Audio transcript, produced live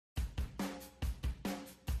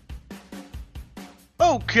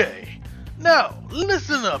Okay, now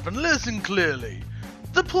listen up and listen clearly.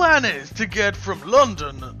 The plan is to get from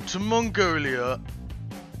London to Mongolia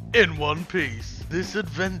in one piece. This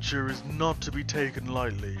adventure is not to be taken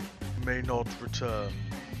lightly. May not return.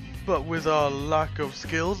 But with our lack of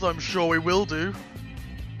skills, I'm sure we will do.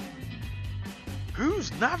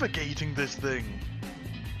 Who's navigating this thing?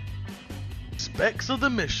 Specs of the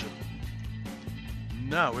mission.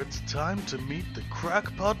 Now it's time to meet the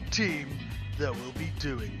crackpot team that will be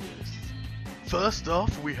doing this. First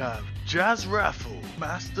off, we have Jazz Raffle,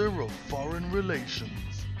 Master of Foreign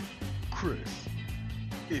Relations. Chris,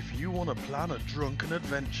 if you want to plan a drunken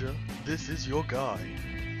adventure, this is your guy.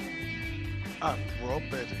 And Rob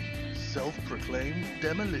Bedding, self-proclaimed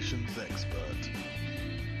demolitions expert.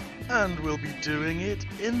 And we'll be doing it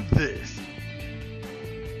in this.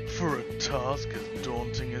 For a task as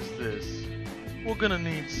daunting as this, we're gonna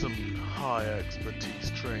need some high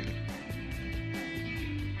expertise training.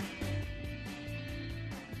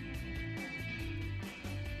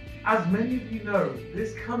 As many of you know,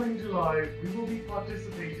 this coming July we will be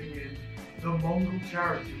participating in the Mongol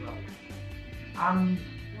charity rally. And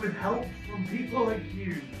with help from people like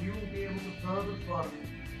you, you will be able to further fund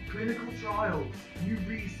clinical trials, new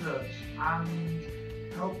research,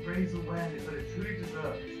 and help raise awareness that it truly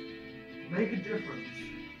deserves. Make a difference.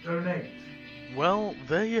 Donate. Well,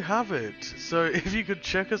 there you have it. So if you could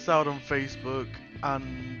check us out on Facebook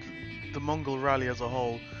and the Mongol Rally as a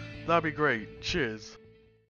whole, that'd be great. Cheers.